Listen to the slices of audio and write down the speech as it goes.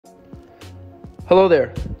Hello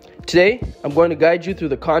there. Today, I'm going to guide you through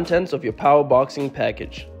the contents of your POWA Boxing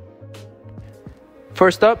package.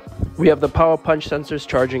 First up, we have the POWA Punch Sensors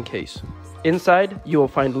charging case. Inside, you will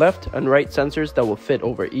find left and right sensors that will fit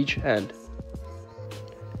over each hand.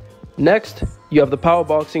 Next, you have the POWA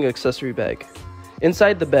Boxing accessory bag.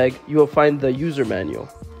 Inside the bag, you will find the user manual.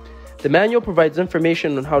 The manual provides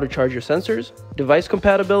information on how to charge your sensors, device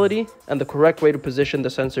compatibility, and the correct way to position the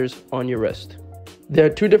sensors on your wrist. There are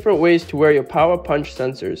two different ways to wear your POWA Punch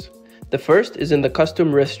sensors. The first is in the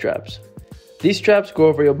custom wrist straps. These straps go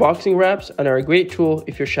over your boxing wraps and are a great tool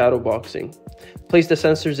if you're shadow boxing. Place the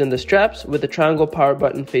sensors in the straps with the triangle power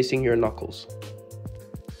button facing your knuckles.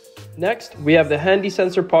 Next, we have the handy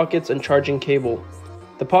sensor pockets and charging cable.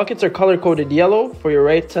 The pockets are color-coded yellow for your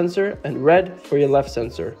right sensor and red for your left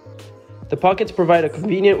sensor. The pockets provide a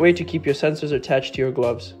convenient way to keep your sensors attached to your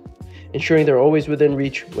gloves, ensuring they're always within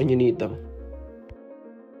reach when you need them.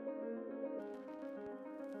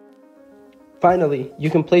 Finally,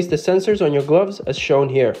 you can place the sensors on your gloves as shown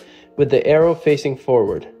here, with the arrow facing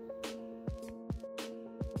forward.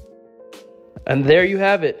 And there you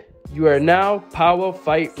have it. You are now POWA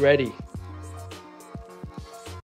Fight ready.